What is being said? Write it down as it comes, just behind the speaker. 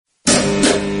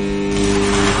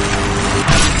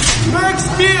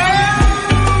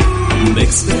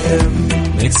ام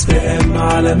ميكس بي ام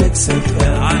على ميكس اف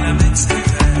ام على ميكس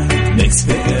اف ام ميكس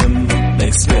بي ام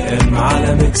ميكس بي ام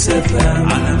على ميكس اف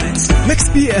ام على ميكس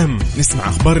بي ام. نسمع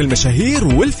اخبار المشاهير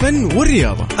والفن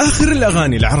والرياضه، اخر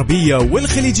الاغاني العربيه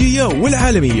والخليجيه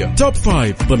والعالميه، توب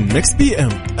 5 ضمن ميكس بي ام.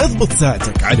 اضبط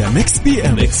ساعتك على ميكس بي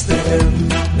ام. ميكس بي ام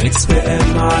ميكس بي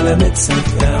ام على ميكس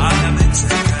اف ام على ميكس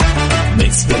اف ام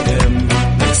ميكس بي ام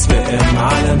ميكس بي ام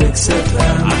على ميكس اف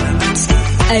ام على ميكس.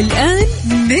 الآن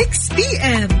ميكس بي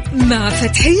ام مع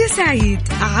فتحية سعيد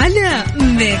على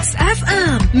ميكس اف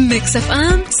ام. ميكس اف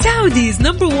ام سعوديز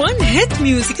نمبر 1 هيت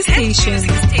ميوزك ستيشن.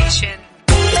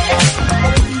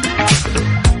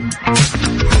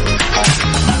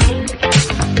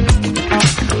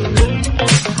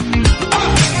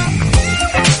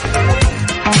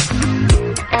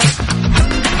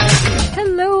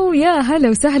 يا هلا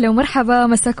وسهلا ومرحبا،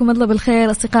 مساكم الله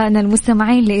بالخير أصدقائنا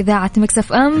المستمعين لإذاعة ميكس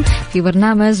اف ام في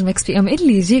برنامج ميكس بي ام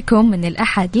اللي يجيكم من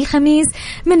الأحد للخميس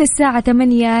من الساعة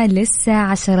 8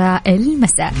 للساعة 10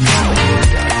 المساء.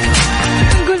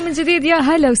 نقول من جديد يا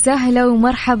هلا وسهلا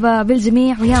ومرحبا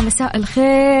بالجميع، ويا مساء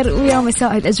الخير ويا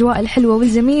مساء الأجواء الحلوة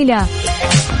والجميلة،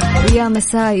 ويا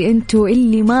مساء انتو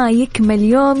اللي ما يكمل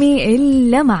يومي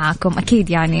إلا معاكم أكيد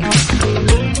يعني.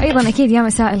 أيضا أكيد يا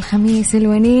مساء الخميس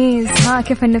الونيس،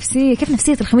 كيف النفسية، كيف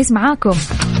نفسية الخميس معاكم؟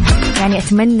 يعني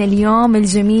أتمنى اليوم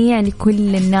الجميع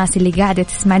لكل الناس اللي قاعدة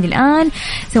تسمعني الآن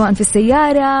سواء في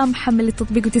السيارة محمل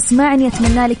التطبيق وتسمعني،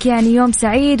 أتمنى لك يعني يوم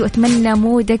سعيد، وأتمنى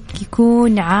مودك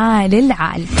يكون عال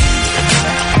العال.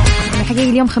 حقيقي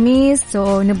اليوم خميس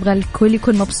ونبغى الكل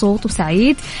يكون مبسوط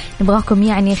وسعيد، نبغاكم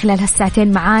يعني خلال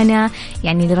هالساعتين معانا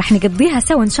يعني اللي راح نقضيها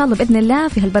سوا إن شاء الله بإذن الله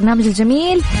في هالبرنامج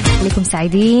الجميل، خليكم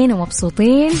سعيدين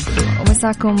ومبسوطين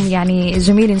ومساكم يعني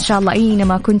جميل إن شاء الله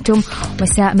أينما كنتم،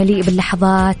 مساء مليء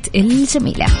باللحظات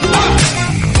الجميلة.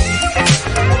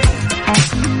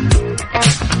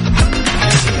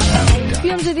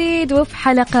 جديد وفي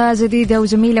حلقة جديدة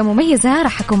وجميلة مميزة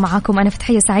راح أكون معاكم أنا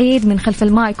فتحية سعيد من خلف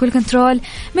المايك والكنترول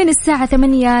من الساعة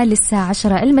 8 للساعة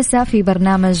 10 المساء في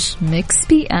برنامج ميكس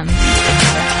بي ام.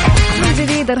 من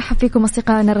جديد أرحب فيكم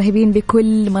أصدقائنا الرهيبين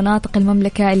بكل مناطق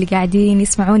المملكة اللي قاعدين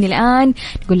يسمعوني الآن،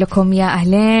 نقول لكم يا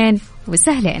أهلين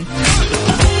وسهلين.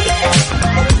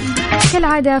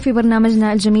 كالعادة في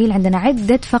برنامجنا الجميل عندنا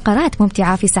عدة فقرات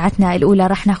ممتعة في ساعتنا الأولى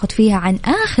راح ناخد فيها عن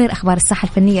آخر أخبار الساحة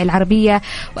الفنية العربية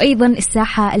وأيضا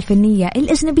الساحة الفنية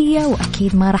الأجنبية،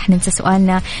 وأكيد ما راح ننسى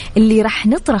سؤالنا اللي راح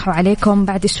نطرحه عليكم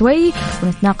بعد شوي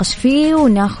ونتناقش فيه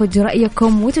وناخد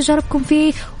رأيكم وتجاربكم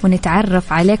فيه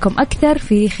ونتعرف عليكم أكثر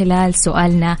في خلال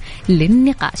سؤالنا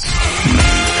للنقاش.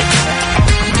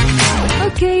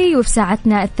 اوكي، وفي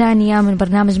ساعتنا الثانية من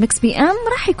برنامج ميكس بي ام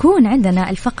راح يكون عندنا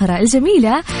الفقرة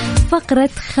الجميلة فقرة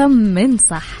خمن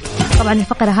صح. طبعا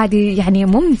الفقرة هذه يعني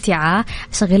ممتعة،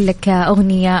 أشغل لك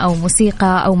أغنية أو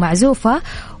موسيقى أو معزوفة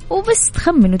وبس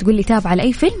تخمن وتقول لي تابع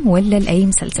لأي فيلم ولا لأي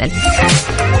مسلسل.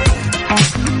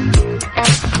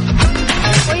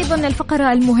 وأيضا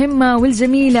الفقرة المهمة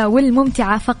والجميلة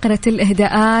والممتعة فقرة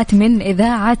الإهداءات من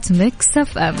إذاعة ميكس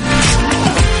اف ام.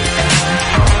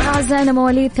 أعزائنا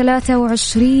مواليد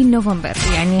 23 نوفمبر،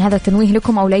 يعني هذا تنويه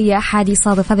لكم أو لأي أحد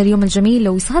يصادف هذا اليوم الجميل.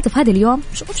 لو يصادف هذا اليوم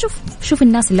شوف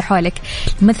الناس اللي حولك،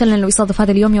 مثلا لو يصادف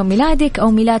هذا اليوم يوم ميلادك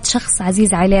أو ميلاد شخص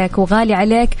عزيز عليك وغالي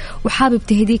عليك وحابب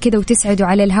تهديه كده وتسعده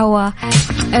على الهواء،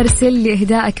 أرسل لي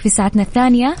إهدائك في ساعتنا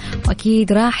الثانية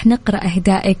وأكيد راح نقرأ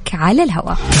إهدائك على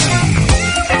الهواء.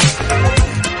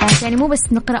 يعني مو بس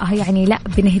نقرأها يعني لا،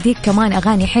 بنهديك كمان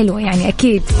أغاني حلوة يعني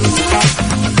أكيد.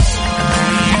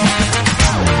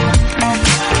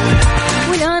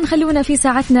 خلونا في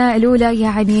ساعتنا الأولى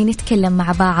يعني نتكلم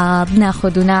مع بعض،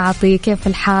 ناخذ ونعطي، كيف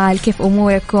الحال، كيف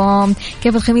أموركم،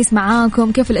 كيف الخميس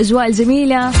معاكم، كيف الأجواء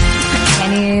الجميلة.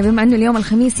 يعني بما أنه اليوم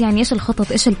الخميس يعني إيش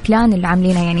الخطط، إيش البلان اللي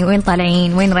عاملينها، يعني وين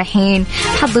طالعين، وين رايحين.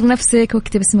 حضر نفسك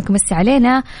واكتب اسمك ومسي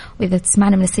علينا، وإذا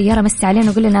تسمعنا من السيارة مسي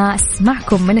علينا وقول لنا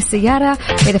أسمعكم من السيارة،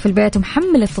 وإذا في البيت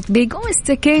ومحمل التطبيق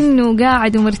ومستكن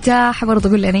وقاعد ومرتاح برضو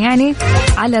قول لنا يعني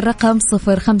على الرقم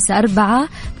 054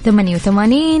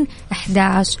 88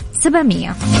 11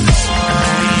 700.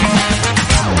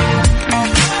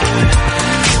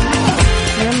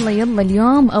 يلا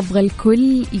اليوم أبغى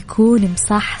الكل يكون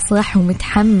مصحصح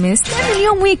ومتحمس لأن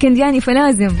اليوم ويكند يعني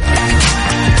فلازم.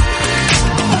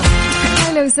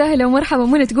 أهلا وسهلا ومرحبا.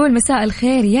 منى تقول مساء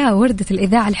الخير يا وردة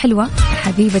الإذاعة الحلوة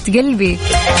حبيبة قلبي،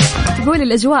 تقول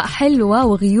الأجواء حلوة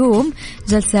وغيوم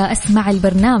جلسة أسمع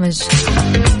البرنامج.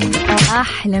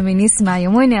 أحلى من يسمع يا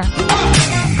منى.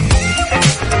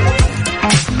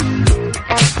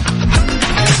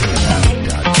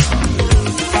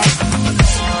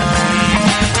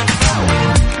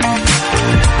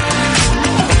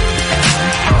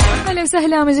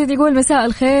 وسهلا. مجيد يقول مساء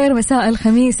الخير، مساء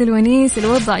الخميس الونيس،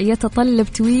 الوضع يتطلب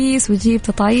تويس وجيب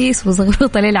تطعيس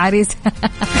وزغروطة للعريس.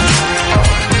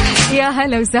 يا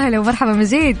هلا وسهلا ومرحبا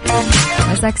مجيد،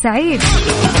 مساك سعيد.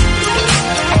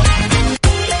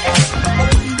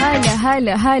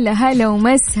 هلا هلا هلا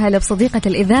ومسهلا بصديقة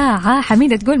الإذاعة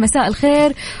حميدة تقول مساء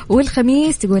الخير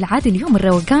والخميس، تقول عاد اليوم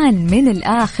الروقان من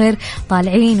الآخر،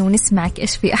 طالعين ونسمعك،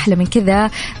 إيش في أحلى من كذا،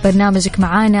 برنامجك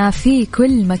معانا في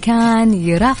كل مكان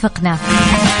يرافقنا.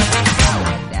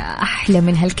 أحلى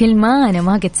من هالكلمة أنا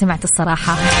ما قد سمعت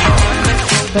الصراحة،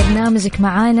 برنامجك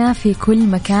معانا في كل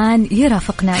مكان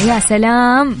يرافقنا، يا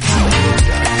سلام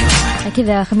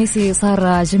كذا خميسي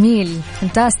صار جميل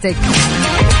فانتاستيك.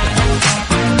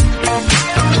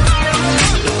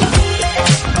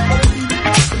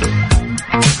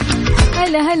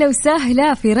 هلا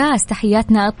وسهلا فراس،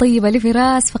 تحياتنا الطيبة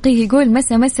لفراس. فقيه يقول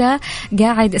مسا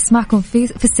قاعد اسمعكم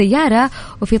في السيارة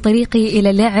وفي طريقي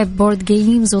إلى لعب بورد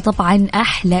جيمز، وطبعا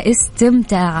أحلى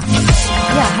استمتاع.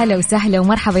 يا هلا وسهلا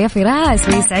ومرحبا يا فراس،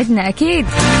 ويسعدنا أكيد.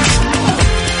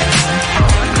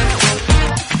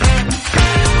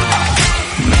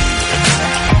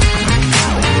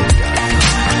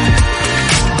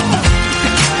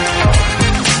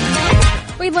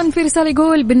 أيضا في رسالة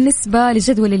يقول بالنسبة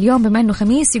لجدول اليوم بما أنه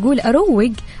خميس، يقول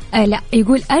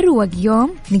يقول أروق يوم،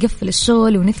 نقفل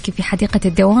الشغل ونتكي في حديقة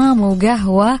الدوام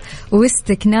وقهوة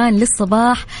واستكنان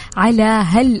للصباح على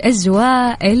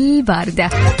هالأجواء الباردة.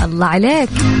 الله عليك،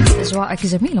 أجواءك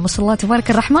جميلة ما شاء الله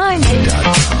تبارك الرحمن.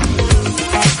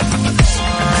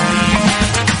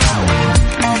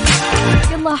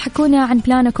 يلا حكونا عن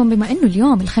بلانكم بما أنه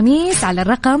اليوم الخميس على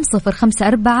الرقم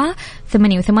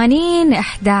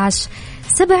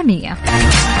 0548811700.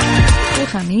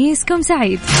 وخميسكم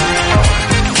سعيد.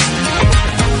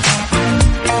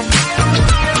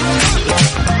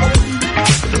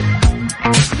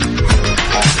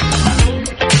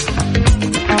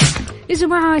 يا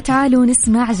جماعة تعالوا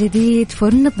نسمع جديد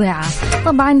فرن الضيعة.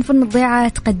 طبعا فرن الضيعة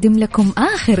تقدم لكم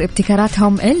آخر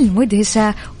ابتكاراتهم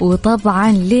المدهشة،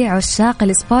 وطبعا لعشاق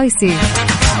السبايسي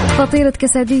فطيرة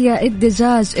كسادية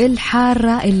الدجاج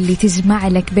الحارة اللي تجمع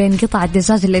لك بين قطع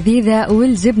الدجاج اللذيذة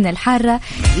والجبنة الحارة،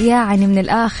 يعني من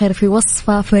الآخر في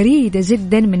وصفة فريدة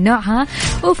جدا من نوعها.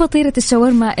 وفطيرة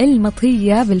الشاورما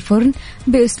المطهية بالفرن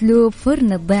بأسلوب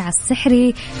فرن الضيعة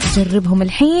السحري، جربهم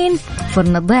الحين.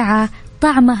 فرن الضيعة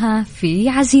طعمها في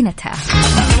عجينتها.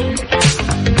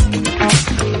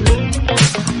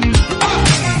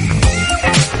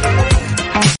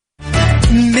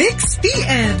 ميكس بي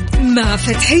ام مع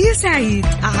فتحية سعيد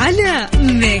على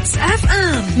ميكس اف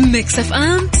ام. ميكس اف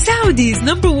ام سعوديز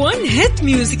نمبر 1 هيت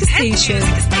ميوزك ستيشن.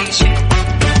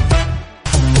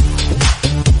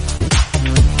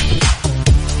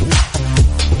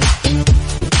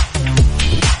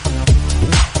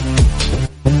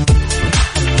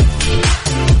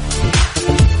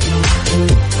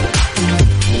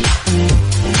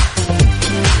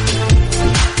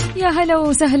 هلا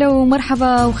وسهلا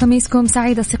ومرحبا وخميسكم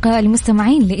سعيد أصدقاء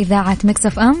المستمعين لإذاعة ميكس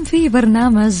اف ام في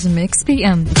برنامج ميكس بي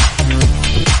ام.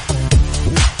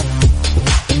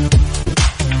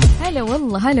 هلا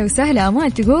والله هلا وسهلا.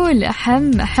 أمال تقول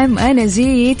أحم أنا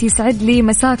جيت، يسعد لي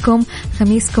مساكم،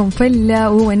 خميسكم فلة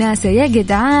ووناسة يا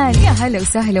جدعان. يا هلا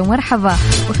وسهلا ومرحبا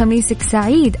وخميسك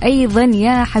سعيد أيضا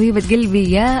يا حبيبة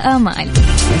قلبي يا أمال.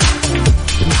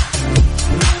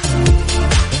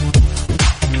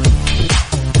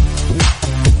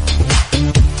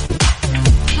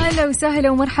 وسهلا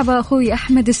ومرحبا أخوي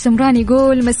أحمد السمراني،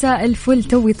 يقول مساء الفل،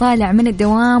 توي طالع من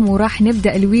الدوام وراح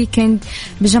نبدأ الويكند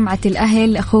بجمعة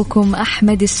الأهل. أخوكم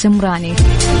أحمد السمراني.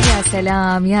 يا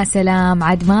سلام يا سلام،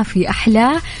 عاد ما في أحلى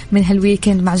من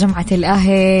هالويكند مع جمعة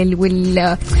الأهل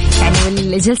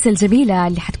والجلسة الجميلة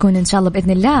اللي حتكون إن شاء الله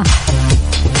بإذن الله،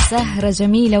 سهرة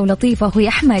جميلة ولطيفة أخوي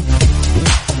أحمد.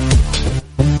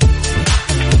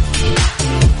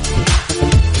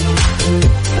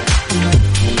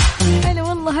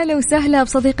 هلا وسهلا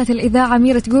بصديقة الإذاعة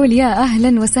ميرة، تقول يا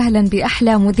أهلا وسهلا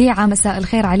بأحلى مذيعة، مساء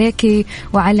الخير عليك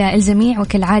وعلى الجميع،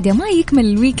 وكالعادة ما يكمل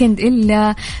الويكند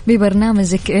إلا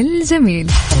ببرنامجك الجميل.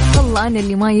 والله أنا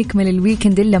اللي ما يكمل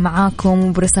الويكند إلا معاكم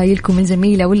وبرسائلكم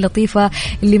الجميلة واللطيفة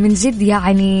اللي من جد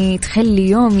يعني تخلي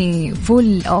يومي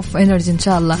فول أوف إنرجي إن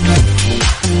شاء الله.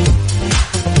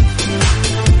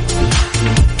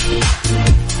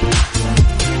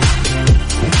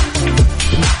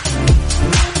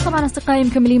 أصدقائي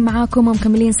مكملين معاكم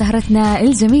ومكملين سهرتنا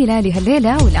الجميلة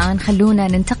لهالليلة، والآن خلونا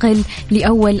ننتقل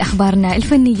لأول أخبارنا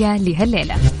الفنية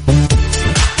لهالليلة.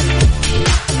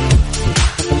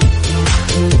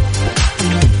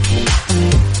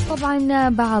 طبعا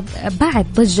طبعا بعد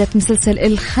ضجة مسلسل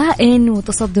الخائن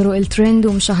وتصدره الترند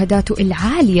ومشاهداته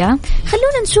العالية،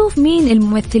 خلونا نشوف مين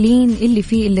الممثلين اللي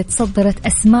فيه اللي تصدرت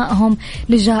أسمائهم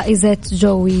لجائزة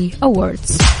جوي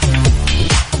أووردز.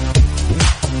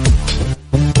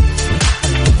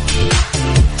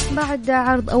 بعد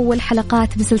عرض أول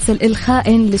حلقات مسلسل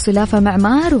الخائن لسلافة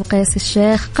معمار وقيس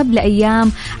الشيخ قبل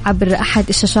أيام عبر أحد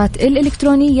الشاشات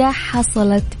الإلكترونية،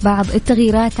 حصلت بعض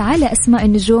التغييرات على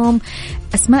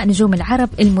أسماء نجوم العرب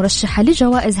المرشحة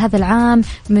لجوائز هذا العام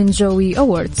من جوي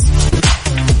أووردز.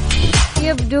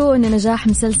 يبدو أن نجاح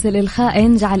مسلسل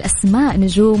الخائن جعل أسماء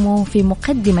نجومه في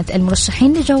مقدمة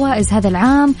المرشحين لجوائز هذا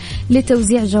العام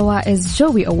لتوزيع جوائز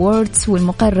جوي أووردز،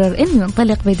 والمقرر أنه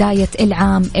ينطلق بداية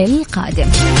العام القادم.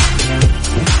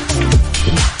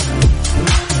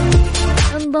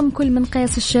 انضم كل من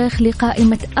قيس الشيخ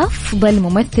لقائمة أفضل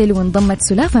ممثل، وانضمت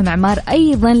سلافة معمار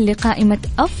أيضا لقائمة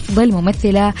أفضل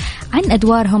ممثلة عن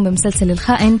أدوارهم بمسلسل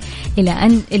الخائن،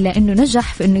 إلا أنه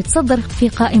نجح في أنه يتصدر في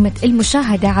قائمة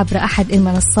المشاهدة عبر أحد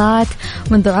المنصات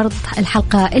منذ عرض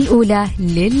الحلقة الأولى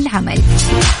للعمل.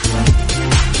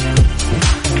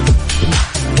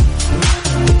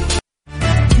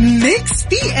 ميكس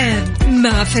بي ام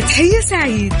مع فتحية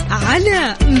سعيد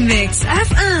على ميكس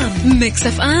اف ام. ميكس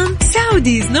اف ام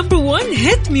سعوديز نمبر 1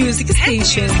 هيت ميوزك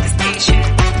ستيشن.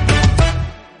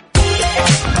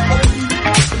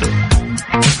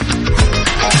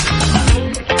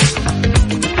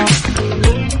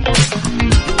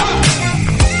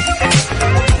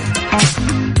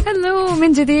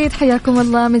 من جديد حياكم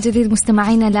الله من جديد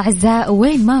مستمعينا الأعزاء،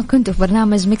 وين ما كنتوا في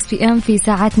برنامج ميكس بي ام في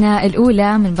ساعتنا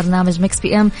الأولى من برنامج ميكس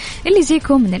بي ام اللي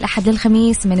يجيكم من الأحد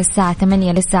للخميس من الساعة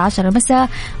 8 للساعة 10 مساء.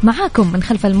 معاكم من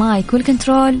خلف المايك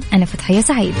والكنترول أنا فتحية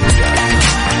سعيد.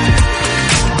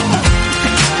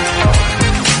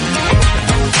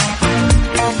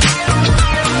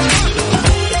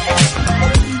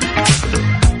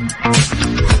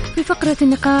 فقرة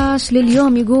النقاش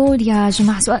لليوم يقول يا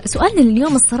جماعة سؤالنا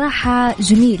لليوم الصراحة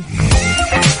جميل.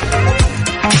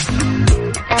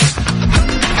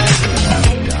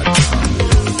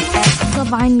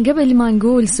 طبعا قبل ما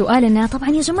نقول سؤالنا، طبعا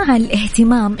يا جماعة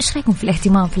الاهتمام، إيش رأيكم في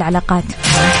الاهتمام في العلاقات؟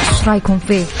 إيش رأيكم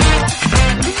فيه؟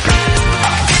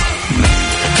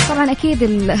 طبعا أكيد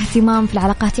الاهتمام في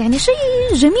العلاقات يعني شيء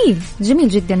جميل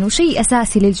جدا وشيء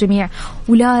أساسي للجميع،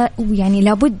 ولا يعني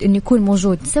لابد أن يكون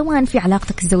موجود سواء في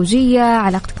علاقتك الزوجية،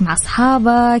 علاقتك مع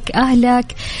أصحابك،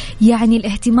 أهلك. يعني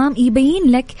الاهتمام يبين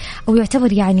لك أو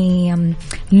يعتبر يعني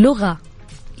لغة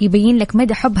يبين لك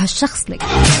مدى حب هالشخص لك.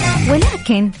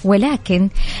 ولكن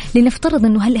لنفترض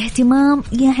أنه هالاهتمام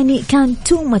يعني كان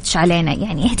too much علينا،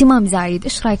 يعني اهتمام زايد.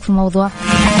 إيش رأيك في الموضوع؟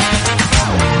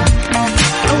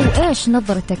 أو إيش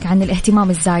نظرتك عن الاهتمام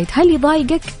الزايد؟ هل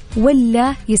يضايقك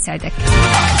ولا يسعدك؟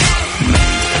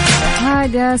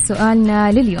 هذا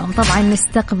سؤالنا لليوم. طبعا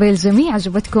نستقبل جميع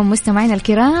أجوبتكم مستمعينا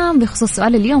الكرام بخصوص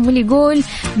سؤال اليوم، واللي يقول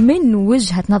من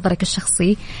وجهة نظرك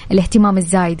الشخصي الاهتمام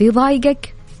الزايد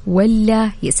يضايقك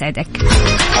ولا يسعدك؟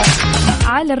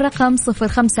 على الرقم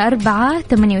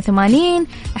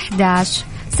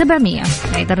 054-88-11-700.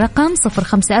 نعيد الرقم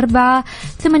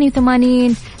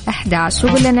 054-88-11.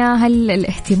 وقول لنا هل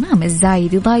الاهتمام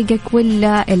الزايد يضايقك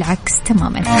ولا العكس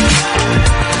تماما؟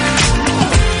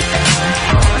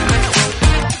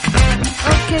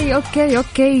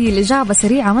 اوكي الإجابة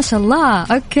سريعة ما شاء الله.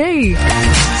 اوكي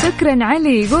شكرا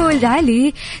علي. يقول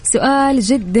علي سؤال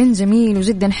جدا جميل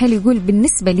وجدا حلو. يقول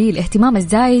بالنسبة لي الاهتمام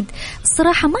الزايد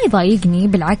الصراحة ما يضايقني،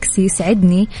 بالعكس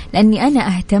يسعدني، لأني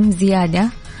أنا أهتم زيادة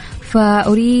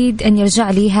فأريد أن يرجع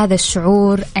لي هذا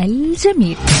الشعور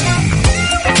الجميل.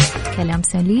 كلام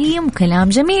سليم وكلام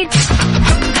جميل.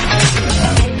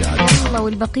 الله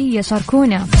والبقية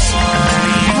شاركونا،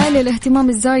 هل الاهتمام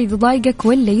الزايد يضايقك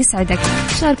ولا يسعدك؟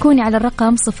 شاركوني على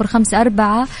الرقم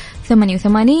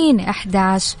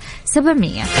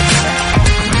 054-88-11-700.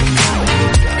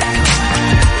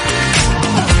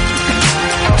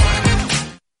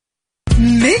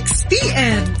 ميكس بي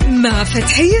ام مع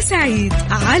فتحية سعيد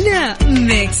على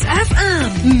ميكس اف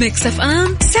ام. ميكس اف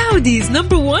ام سعوديز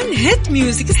نمبر 1 هيت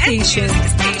ميوزك ستيشن.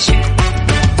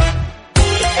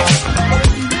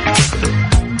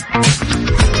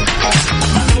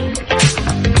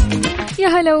 يا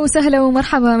هلا وسهلا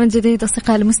ومرحبا من جديد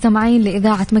أصدقاء المستمعين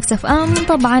لإذاعة ميكس اف ام.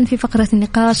 طبعا في فقرة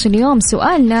النقاش اليوم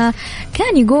سؤالنا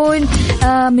كان يقول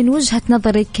من وجهة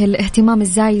نظرك الاهتمام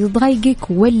الزايد يضايقك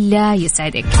ولا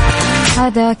يسعدك؟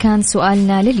 هذا كان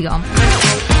سؤالنا لليوم.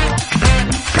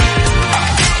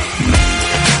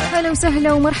 هلا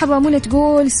وسهلا ومرحبا. منى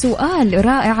تقول سؤال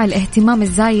رائع، الاهتمام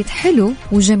الزايد حلو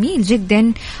وجميل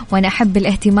جدا، وأنا أحب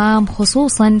الاهتمام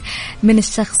خصوصا من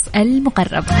الشخص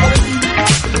المقرب.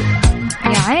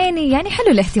 يا عيني، يعني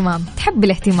حلو الاهتمام، تحب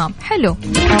الاهتمام، حلو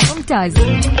ممتاز.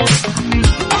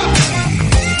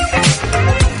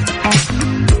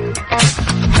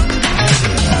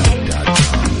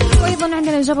 وأيضا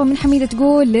عندنا إجابة من حميدة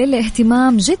تقول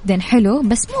الاهتمام جدا حلو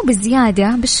بس مو بالزيادة،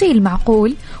 بالشيء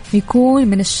المعقول ويكون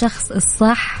من الشخص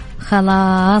الصح.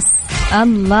 خلاص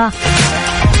الله،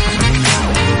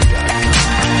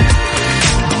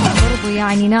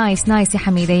 يعني نايس يا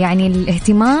حميدة. يعني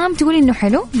الاهتمام تقول إنه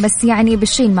حلو بس يعني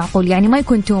بالشيء المعقول، يعني ما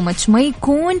يكون تو ماتش، ما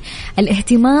يكون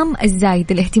الاهتمام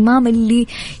الزايد، الاهتمام اللي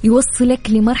يوصلك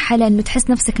لمرحلة إنه تحس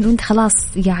نفسك إنه أنت خلاص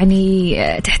يعني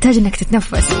تحتاج إنك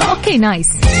تتنفس. أوكي نايس.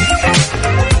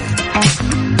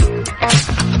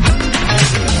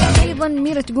 أيضا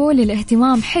ميرا تقول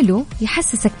الاهتمام حلو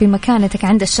يحسسك بمكانتك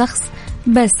عند الشخص،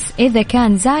 بس إذا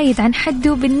كان زايد عن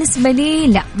حده بالنسبة لي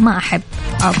لا ما أحب.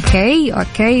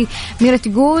 أوكي ميرا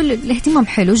تقول الاهتمام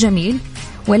حلو جميل،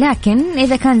 ولكن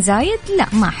إذا كان زايد لا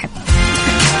ما أحب.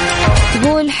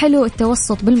 تقول حلو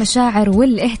التوسط بالمشاعر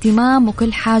والاهتمام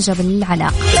وكل حاجة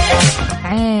بالعلاقة.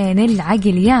 عين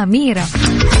العقل يا ميرا.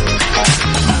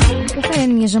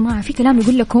 وفعلا يا جماعة في كلام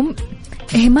يقول لكم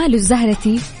إهمال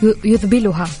الزهرة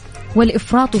يذبلها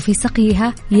والإفراط في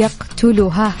سقيها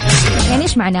يقتلها. يعني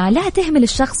إيش معناه؟ لا تهمل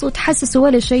الشخص وتحسسه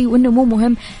ولا شيء وإنه مو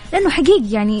مهم، لأنه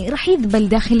حقيقي يعني راح يذبل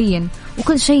داخليا،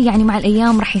 وكل شيء يعني مع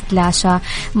الأيام راح يتلاشى،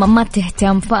 ما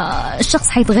تهتم، فالشخص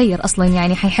حيتغير أصلا،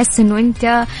 يعني حيحس إنه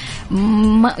أنت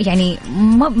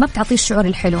ما بتعطيه الشعور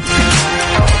الحلو.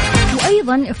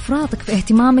 وأيضا إفراطك في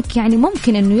اهتمامك يعني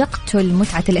ممكن أنه يقتل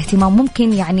متعة الاهتمام،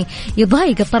 ممكن يعني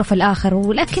يضايق الطرف الآخر،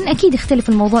 ولكن أكيد يختلف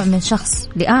الموضوع من شخص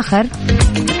لآخر.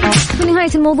 في نهاية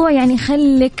الموضوع يعني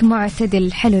خليك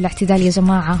معتدل. حلو الاعتدال يا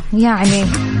جماعة، يعني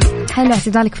حلو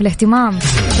اعتدالك في الاهتمام،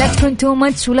 لا تكون تو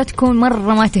ماتش ولا تكون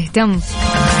مرة ما تهتم،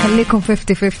 خليكم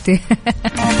 50-50.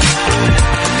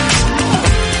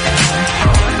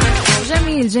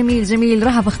 جميل.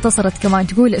 رهف اختصرت كمان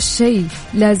تقول الشيء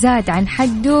لا زاد عن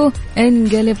حده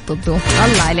انقلب ضده.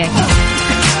 الله عليك.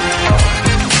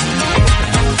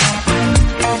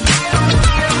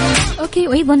 اوكي،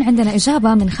 وايضا عندنا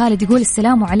اجابة من خالد يقول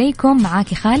السلام عليكم،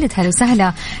 معاكي خالد، هلا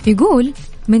وسهلا. يقول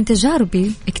من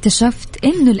تجاربي اكتشفت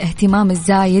انه الاهتمام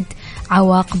الزايد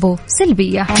عواقبه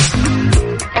سلبية.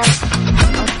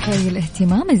 اوكي،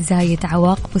 الاهتمام الزايد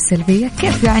عواقبه سلبية،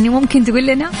 كيف يعني؟ ممكن تقول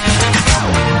لنا؟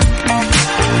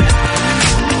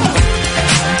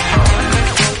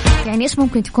 يعني إيش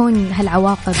ممكن تكون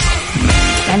هالعواقب؟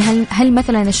 يعني هل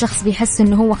مثلا الشخص بيحس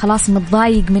إنه هو خلاص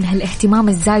متضايق من هالاهتمام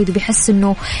الزايد وبيحس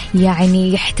إنه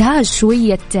يعني يحتاج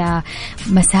شوية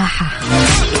مساحة؟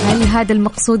 هل هذا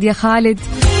المقصود يا خالد؟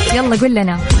 يلا قل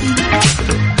لنا.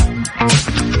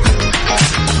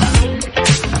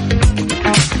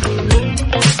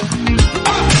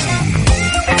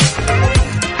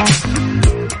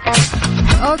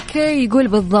 اوكي، يقول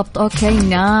بالضبط. اوكي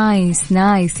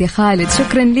نايس يا خالد،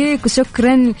 شكرا ليك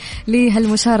وشكرا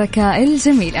لهالمشاركة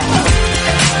الجميلة.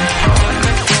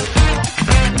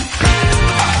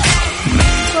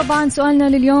 طبعا سؤالنا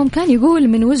لليوم كان يقول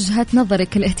من وجهة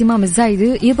نظرك الاهتمام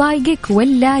الزايد يضايقك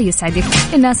ولا يسعدك؟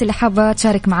 الناس اللي حابة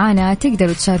تشارك معانا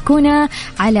تقدروا تشاركونا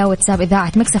على واتساب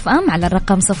إذاعة ميكس اف ام على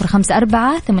الرقم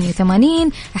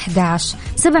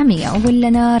 0548811700 وقول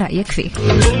لنا رأيك فيه.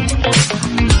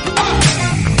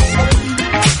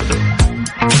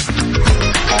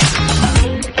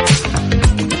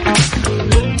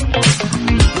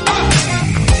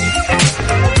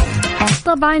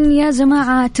 طبعا يا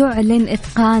جماعة تعلن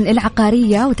إتقان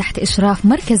العقارية وتحت إشراف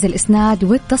مركز الإسناد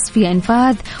والتصفية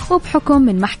إنفاذ وبحكم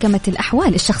من محكمة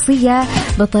الأحوال الشخصية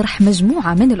بطرح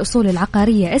مجموعة من الأصول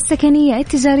العقارية السكنية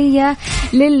التجارية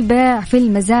للبيع في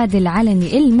المزاد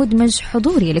العلني المدمج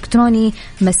حضوري إلكتروني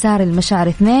مسار المشاعر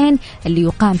 2 اللي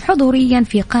يقام حضوريا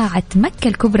في قاعة مكة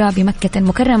الكبرى بمكة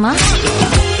المكرمة،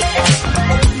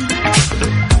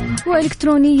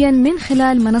 وإلكترونيا من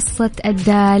خلال منصة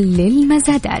الدال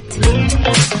للمزادات.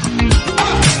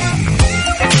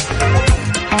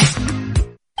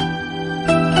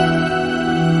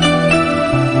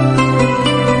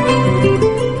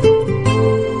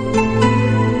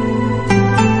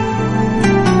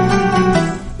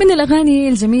 من الأغاني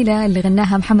الجميلة اللي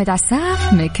غناها محمد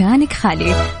عساف ميكانيك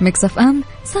خالي. ميكس اف ام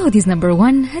سعوديز نمبر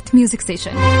 1 هيت ميوزك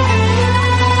ستيشن.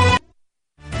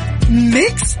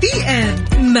 ميكس بي ام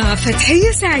مع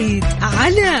فتحية سعيد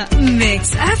على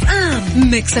ميكس اف ام.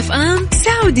 ميكس اف ام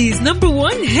سعوديز نمبر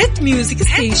 1 هيت ميوزك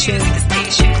ستيشن.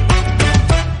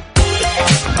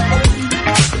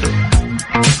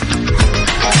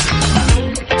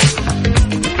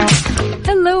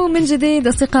 هلو من جديد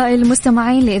أصدقائي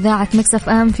المستمعين لإذاعة ميكس اف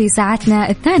ام في ساعتنا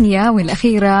الثانية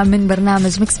والأخيرة من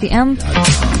برنامج ميكس بي ام.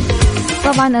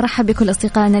 طبعا أرحب بكل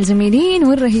أصدقائنا الجميلين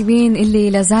والرهيبين اللي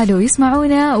لازالوا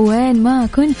يسمعونا وين ما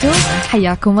كنتوا،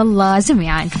 حياكم الله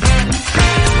جميعا.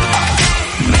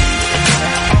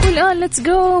 والآن ليتس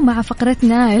جو مع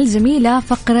فقرتنا الجميلة،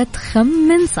 فقرة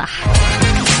خمن صح.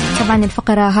 طبعا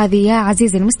الفقرة هذه يا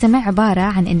عزيزي المستمع عبارة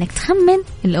عن انك تخمن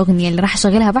الأغنية اللي راح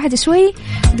أشغلها بعد شوي،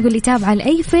 تقول لي تابعة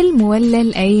لأي فيلم ولا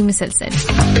لأي مسلسل.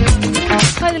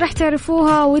 هذه راح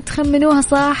تعرفوها وتخمنوها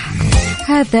صح،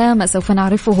 هذا ما سوف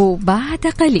نعرفه بعد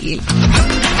قليل.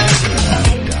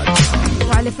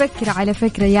 وعلى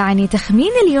فكرة يعني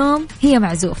تخمين اليوم هي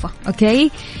معزوفة،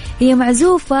 أوكي؟ هي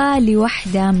معزوفة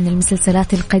لوحدة من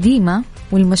المسلسلات القديمة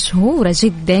والمشهورة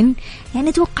جدا، يعني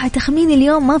أتوقع تخمين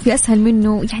اليوم ما في أسهل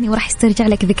منه يعني، وراح يسترجع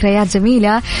لك ذكريات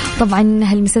جميلة. طبعا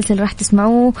هالمسلسل راح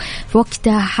تسمعوه في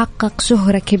وقتها حقق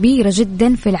شهرة كبيرة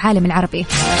جدا في العالم العربي.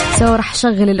 راح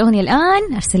شغل الأغنية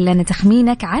الآن، أرسل لنا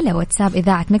تخمينك على واتساب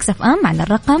إذاعة ميكس اف ام على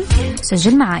الرقم،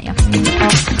 سجل معايا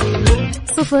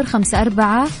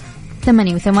 054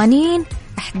 88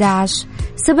 11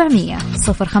 700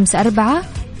 054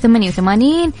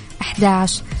 88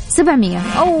 11 700.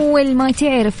 أول ما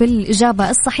تعرف الإجابة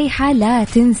الصحيحة لا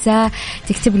تنسى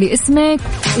تكتب لي اسمك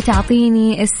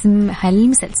وتعطيني اسم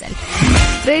هالمسلسل.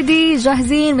 ريدي؟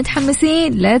 جاهزين؟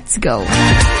 متحمسين؟ Let's go.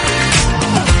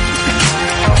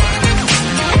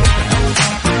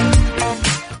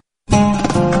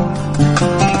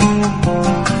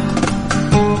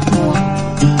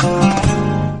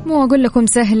 مو أقول لكم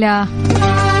سهلة،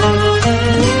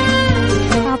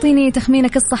 أعطيني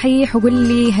تخمينك الصحيح وقل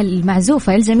لي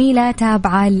هالمعزوفة الجميلة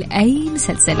تابعة لأي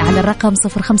مسلسل على الرقم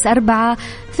 054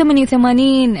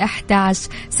 88 11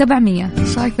 700.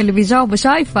 شايفة اللي بيجاوبه؟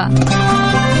 شايفة؟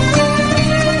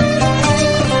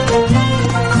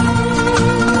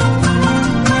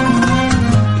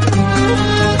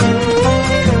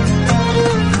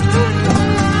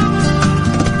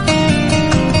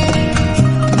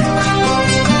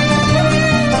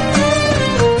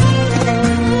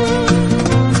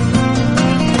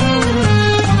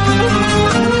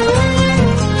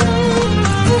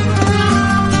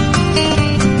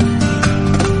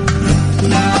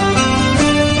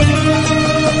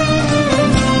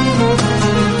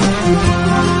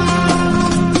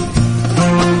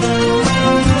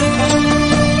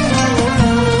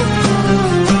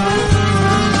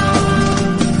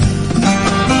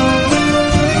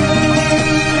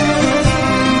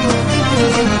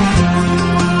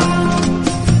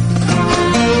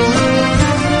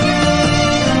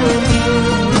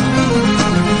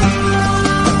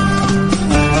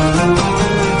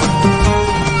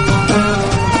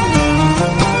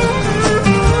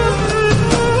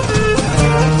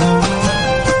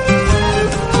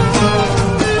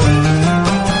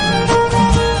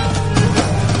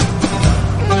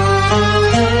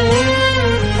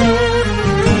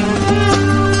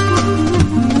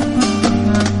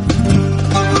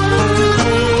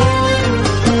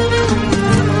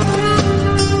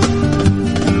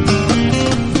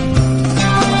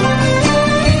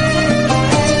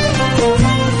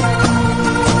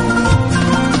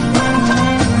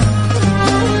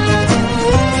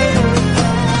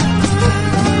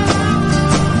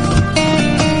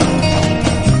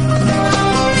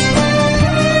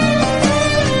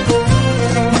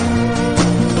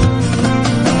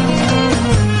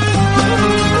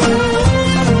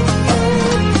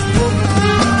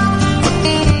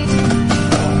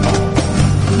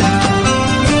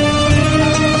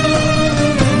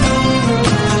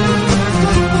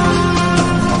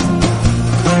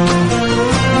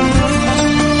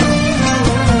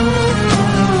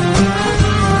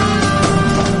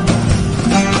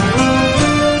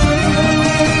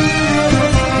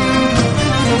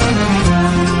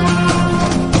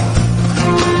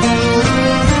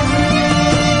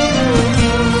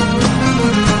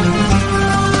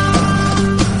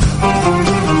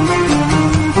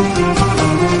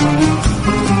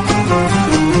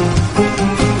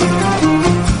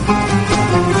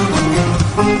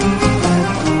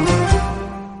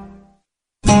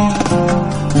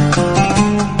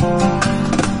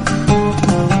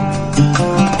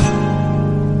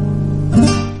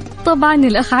 طبعا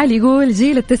الأخ علي يقول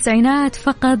جيل التسعينات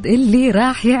فقط اللي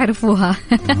راح يعرفوها.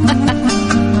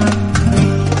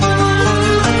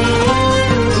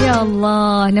 يا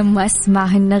الله لما أسمع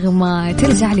هالنغمة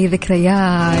ترجع لي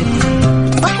ذكريات.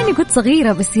 صح إني كنت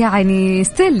صغيرة بس يعني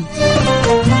ستيل.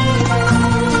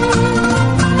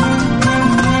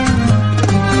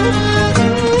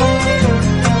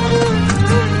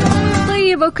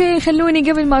 اوكي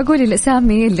خلوني قبل ما اقول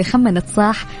الاسامي اللي خمنت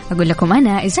صح اقول لكم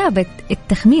انا اجابة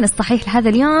التخمين الصحيح لهذا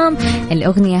اليوم.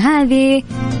 الاغنية هذه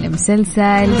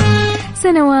لمسلسل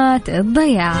سنوات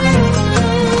الضياع.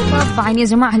 طبعا يا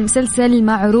جماعة المسلسل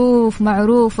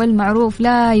معروف والمعروف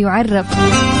لا يعرف.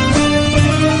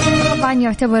 طبعا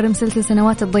يعتبر مسلسل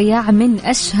سنوات الضياع من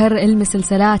أشهر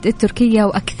المسلسلات التركية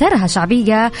وأكثرها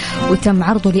شعبية، وتم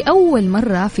عرضه لأول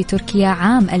مرة في تركيا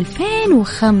عام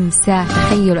 2005.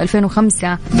 تخيلوا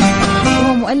 2005.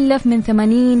 وهو مؤلف من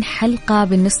 80 حلقة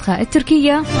بالنسخة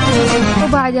التركية،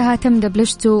 وبعدها تم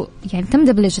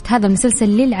دبلجة هذا المسلسل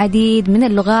للعديد من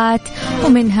اللغات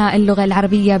ومنها اللغة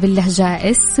العربية باللهجة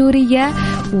السورية،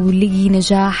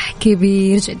 ولنجاح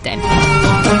كبير جدا.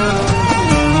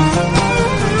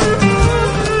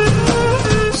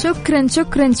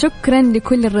 شكرا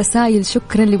لكل الرسائل،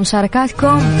 شكرا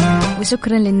لمشاركاتكم،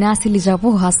 وشكرا للناس اللي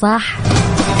جابوها صح.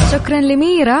 شكرا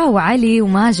لميرا وعلي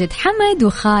وماجد، حمد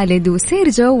وخالد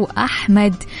وسيرجو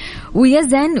وأحمد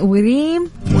ويزن وريم،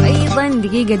 وأيضا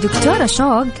دقيقة دكتورة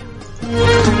شوق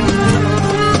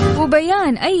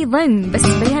وبيان أيضا، بس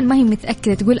بيان ما هي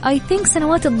متأكدة، تقول I think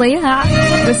سنوات الضياع،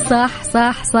 بس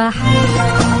صح.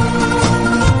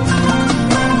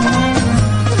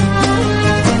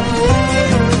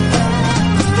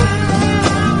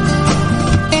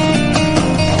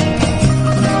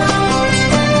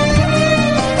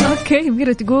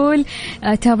 ميرا تقول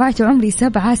تابعت عمري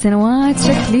 7 سنوات،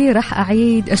 شكلي راح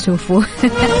أعيد أشوفه.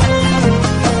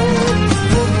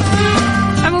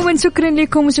 عموما شكرا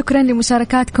لكم وشكرا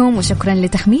لمشاركاتكم وشكرا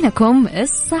لتخمينكم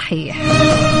الصحيح.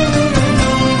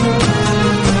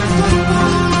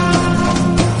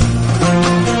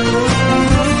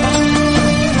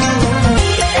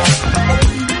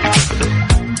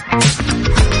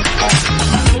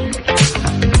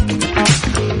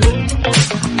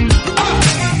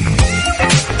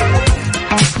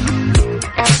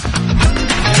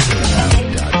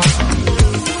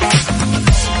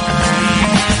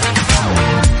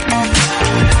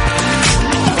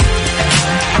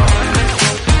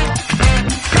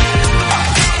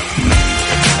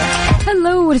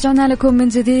 رجعنا لكم من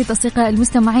جديد أصدقاء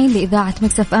المستمعين لإذاعة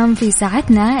ميكس اف ام في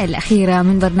ساعتنا الأخيرة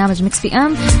من برنامج ميكس بي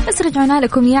ام. بس رجعنا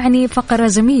لكم يعني فقرة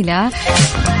جميلة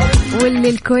واللي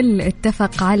الكل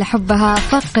اتفق على حبها،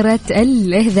 فقرة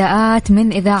الإهداءات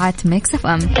من إذاعة ميكس اف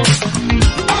ام.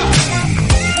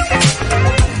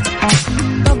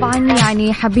 طبعا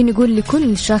يعني حابين نقول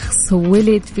لكل شخص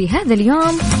ولد في هذا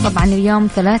اليوم، طبعا اليوم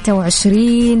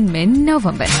 23 من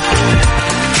نوفمبر.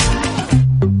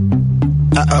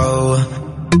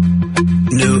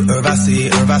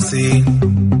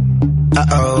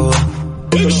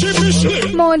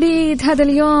 مواليد هذا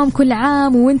اليوم كل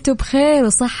عام وانتم بخير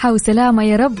وصحة وسلامة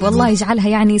يا رب، والله يجعلها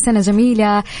يعني سنة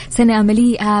جميلة، سنة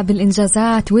مليئة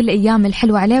بالإنجازات والأيام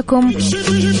الحلوة عليكم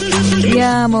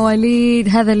يا مواليد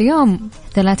هذا اليوم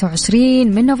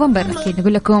 23 من نوفمبر. أكيد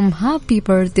نقول لكم Happy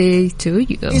birthday to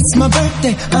you. It's my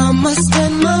birthday, I must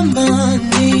spend my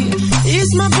money.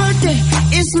 It's my birthday,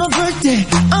 it's my birthday,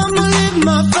 I'ma live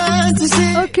my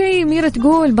fantasy. أوكي ميرا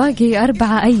تقول باقي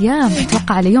 4 أيام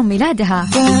أتوقع على يوم ميلادها.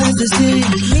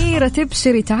 ميرا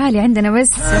تبشري تعالي عندنا، بس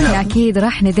احنا أكيد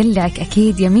راح ندلعك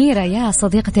أكيد يا ميرا يا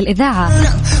صديقة الإذاعة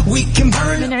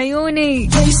من عيوني.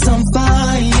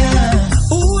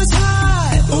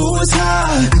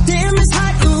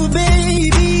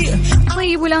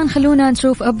 طيب والآن خلونا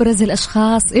نشوف أبرز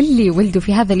الأشخاص اللي ولدوا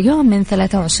في هذا اليوم من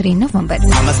 23 نوفمبر.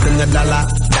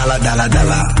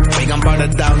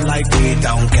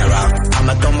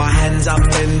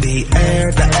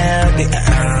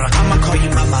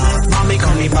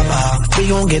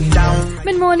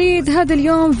 من مواليد هذا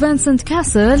اليوم فينسنت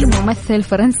كاسل، ممثل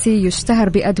فرنسي يشتهر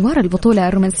بأدوار البطولة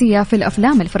الرومانسية في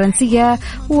الأفلام الفرنسية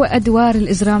وأدوار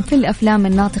الإجرام في الأفلام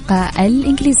الناطقة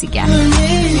الإنجليزية.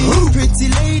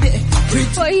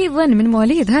 وأيضا من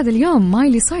مواليد هذا اليوم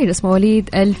مايلي سايرس، مواليد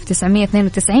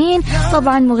 1992،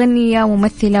 طبعا مغنية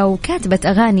وممثلة وكاتبة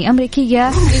أغاني أمريكية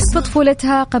في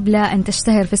طفولتها قبل أن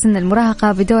تشتهر في سن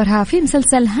المراهقة بدورها في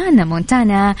مسلسل هانا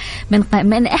مونتانا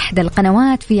من إحدى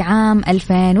القنوات في عام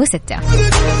 2006.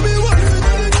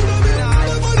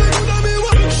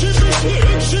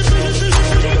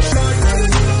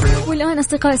 والآن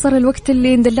أصدقائي صار الوقت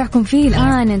اللي ندلعكم فيه.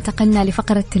 الآن انتقلنا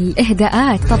لفقرة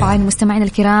الإهداءات. طبعا مستمعين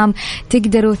الكرام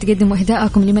تقدروا تقدموا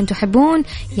إهداءكم لمن تحبون،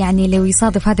 يعني لو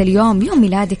يصادف هذا اليوم يوم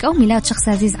ميلادك أو ميلاد شخص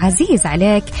عزيز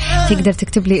عليك، تقدر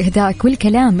تكتب لي إهدائك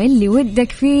والكلام اللي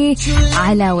ودك فيه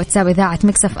على واتساب إذاعة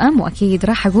ميكس اف ام، وأكيد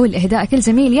راح أقول إهدائك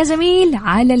الجميل يا جميل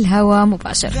على الهواء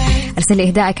مباشر. أرسل لي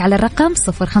إهدائك على الرقم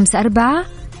 054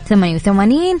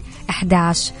 88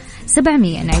 11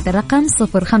 700. نعيد الرقم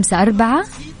 054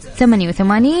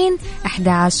 88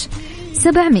 11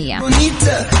 700.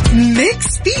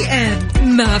 ميكس بي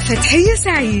ام مع فتحية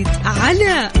سعيد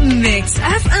على ميكس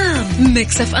اف ام.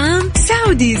 ميكس اف ام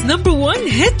سعوديز نمبر 1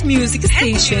 هيت ميوزك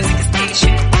ستيشن.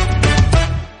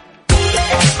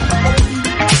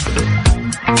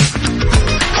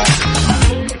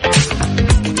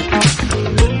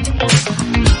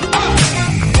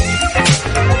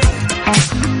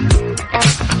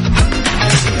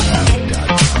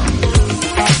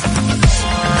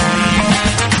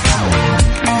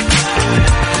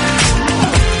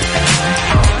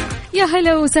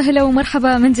 هلا وسهلا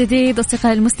ومرحبا من جديد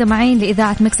أصدقائي المستمعين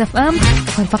لإذاعة ميكس اف ام،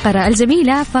 والفقرة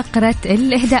الجميلة فقرة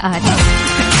الإهداءات.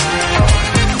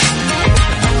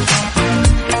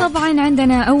 طبعا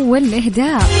عندنا أول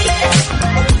إهداء،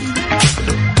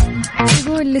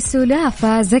 يقول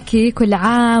للسلافة زكي كل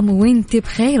عام وانت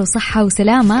بخير وصحة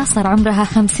وسلامة، صار عمرها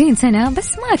 50 سنة بس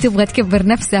ما تبغى تكبر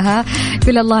نفسها،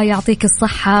 كل الله يعطيك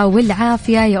الصحة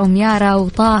والعافية يا أم يارا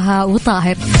وطه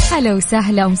وطاهر. هلا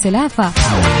وسهلا أم سلافة،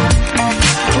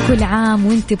 وكل عام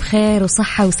وانت بخير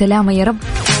وصحة وسلامة يا رب،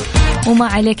 وما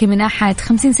عليك من أحد،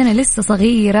 50 سنة لسه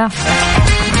صغيرة.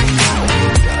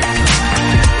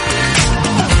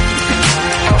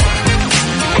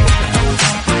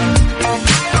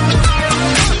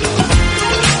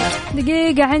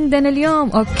 دقيقة عندنا اليوم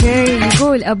أوكي،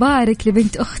 يقول أبارك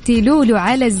لبنت أختي لولو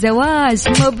على الزواج،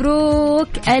 مبروك،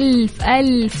 ألف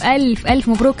ألف ألف ألف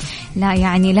مبروك. لا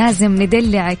يعني لازم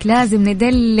ندلعك، لازم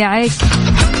ندلعك.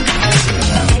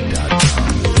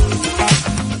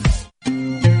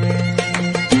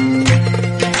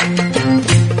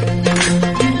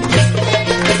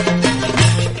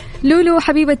 لولو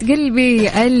حبيبة قلبي،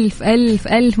 ألف ألف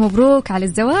ألف مبروك على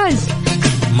الزواج.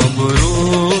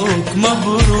 مبروك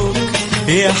مبروك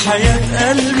يا حياة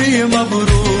قلبي،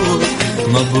 مبروك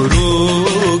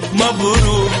مبروك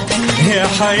مبروك يا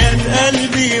حياة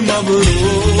قلبي،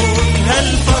 مبروك.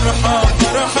 هالفرحة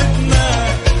فرحتنا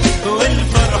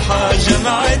والفرحة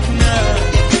جمعتنا،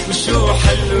 وشو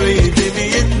حلوة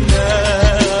دنيتنا،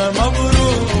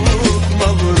 مبروك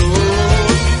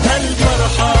مبروك.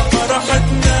 هالفرحة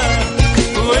فرحتنا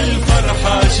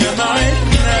والفرحة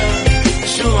جمعتنا،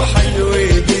 شو حلوة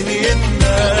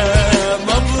دنيتنا،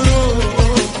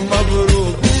 مبروك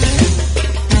مبروك.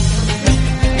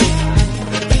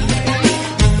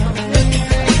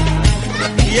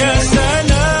 يا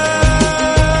سلام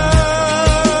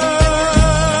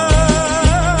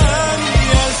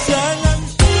يا سلام.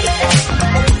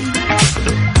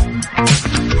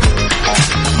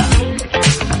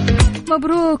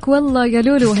 مبروك والله يا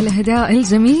لولو، هالهداء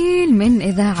الجميل من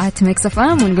إذاعة ميكس اف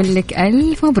ام، ونقول لك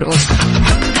ألف مبروك.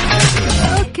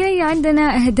 اوكي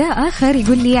عندنا اهداء اخر،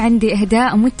 يقول لي عندي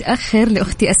اهداء متاخر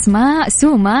لاختي اسماء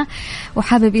سومه،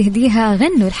 وحابب يهديها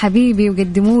غنوا لحبيبي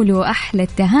وقدموا له احلى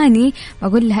التهاني،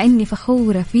 واقول لها اني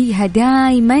فخوره فيها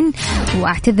دايما،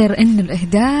 واعتذر انه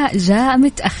الاهداء جاء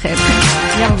متاخر.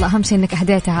 يلا اهم شيء انك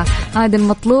اهديتها، هذا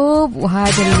المطلوب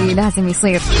وهذا اللي لازم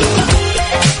يصير.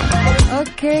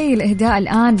 اوكي الاهداء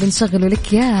الان بنشغله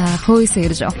لك يا اخوي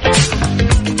سيرجو.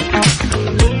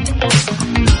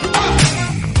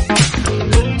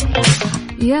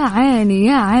 يا عيني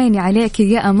يا عيني عليك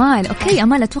يا أمال. أوكي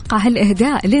أمال أتوقع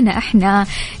هالإهداء لنا إحنا،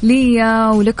 ليا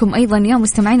ولكم أيضا يا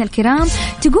مستمعين الكرام.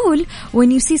 تقول when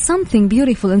you see something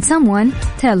beautiful in someone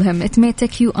tell him it may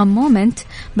take you a moment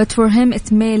but for him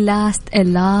it may last a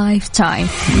lifetime.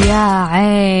 يا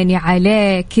عيني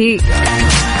عليكي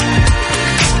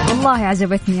والله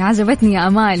عجبتني يا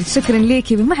أمال، شكرا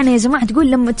ليكي. بمعنى يا جماعة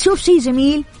تقول لما تشوف شيء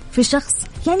جميل في شخص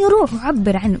يعني روح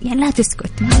وعبر عنه، يعني لا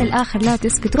تسكت من الآخر، لا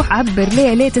تسكت، روح عبر.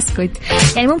 ليه تسكت؟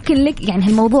 يعني ممكن لك يعني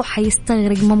هالموضوع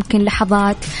حيستغرق ممكن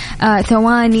لحظات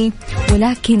ثواني،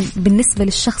 ولكن بالنسبة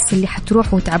للشخص اللي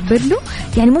حتروح وتعبر له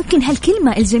يعني ممكن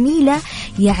هالكلمة الجميلة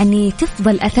يعني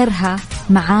تفضل أثرها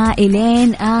معاه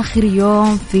إلين آخر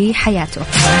يوم في حياته.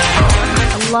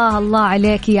 الله الله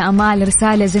عليك يا أمال،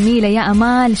 رسالة جميلة يا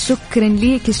أمال، شكرا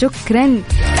ليك شكرا.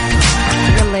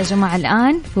 يلا يا جماعة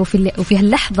الآن وفي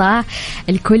هاللحظة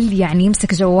الكل يعني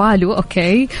يمسك جواله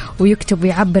أوكي ويكتب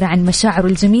ويعبر عن مشاعره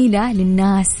الجميلة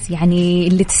للناس يعني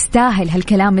اللي تستاهل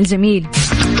هالكلام الجميل،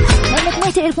 لأنك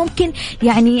ما تعرف ممكن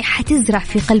يعني حتزرع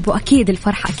في قلبه أكيد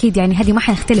الفرحة، أكيد يعني هذه ما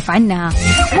حنختلف عنها.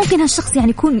 ممكن هالشخص يعني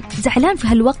يكون زعلان في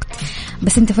هالوقت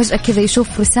بس أنت فجأة كذا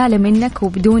يشوف رسالة منك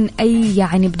وبدون أي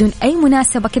يعني بدون أي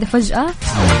مناسبة كذا فجأة،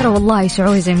 ترى والله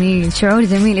شعور جميل، شعور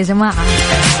جميل يا جماعة.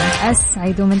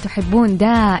 أسعد ومن تحبون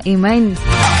دائما،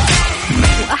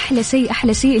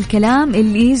 وأحلى شيء الكلام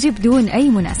اللي يجي بدون أي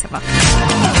مناسبة.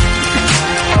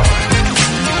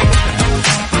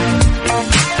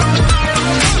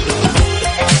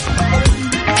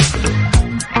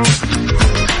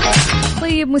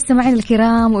 طيب مستمعين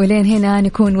الكرام، ولين هنا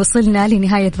نكون وصلنا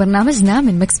لنهاية برنامجنا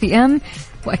من مكس بي ام،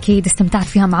 وأكيد استمتعت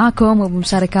فيها معاكم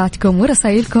وبمشاركاتكم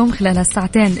ورسائلكم خلال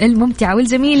الساعتين الممتعة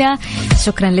والجميلة.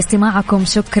 شكرا لاستماعكم،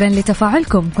 شكرا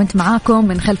لتفاعلكم. كنت معاكم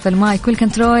من خلف المايك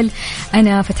والكنترول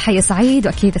أنا فتحية سعيد،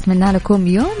 وأكيد أتمنى لكم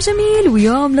يوم جميل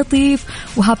ويوم لطيف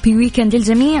وهابي ويكند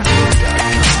للجميع.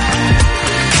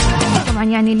 طبعا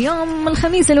طبعا يعني اليوم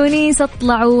الخميس الونيس،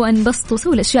 اطلعوا انبسطوا،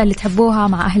 سووا الأشياء اللي تحبوها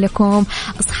مع أهلكم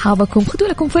أصحابكم، خذوا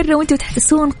لكم فرة وانتوا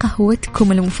تحتسون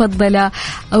قهوتكم المفضلة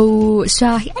أو شاي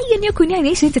أيا يكن، يعني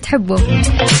إيش أنت تحبه.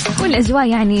 والأجواء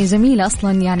يعني جميلة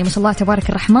أصلا، يعني ما شاء الله تبارك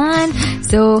الرحمن.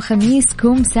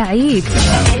 خميسكم سعيد.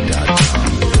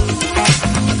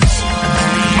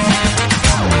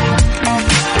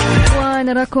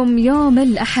 نراكم يوم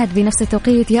الأحد بنفس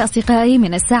التوقيت يا أصدقائي،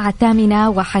 من الساعة 8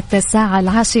 وحتى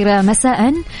الساعة 10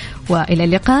 مساء، وإلى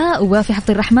اللقاء وفي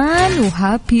حفظ الرحمن،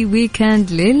 وهابي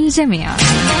ويكند للجميع.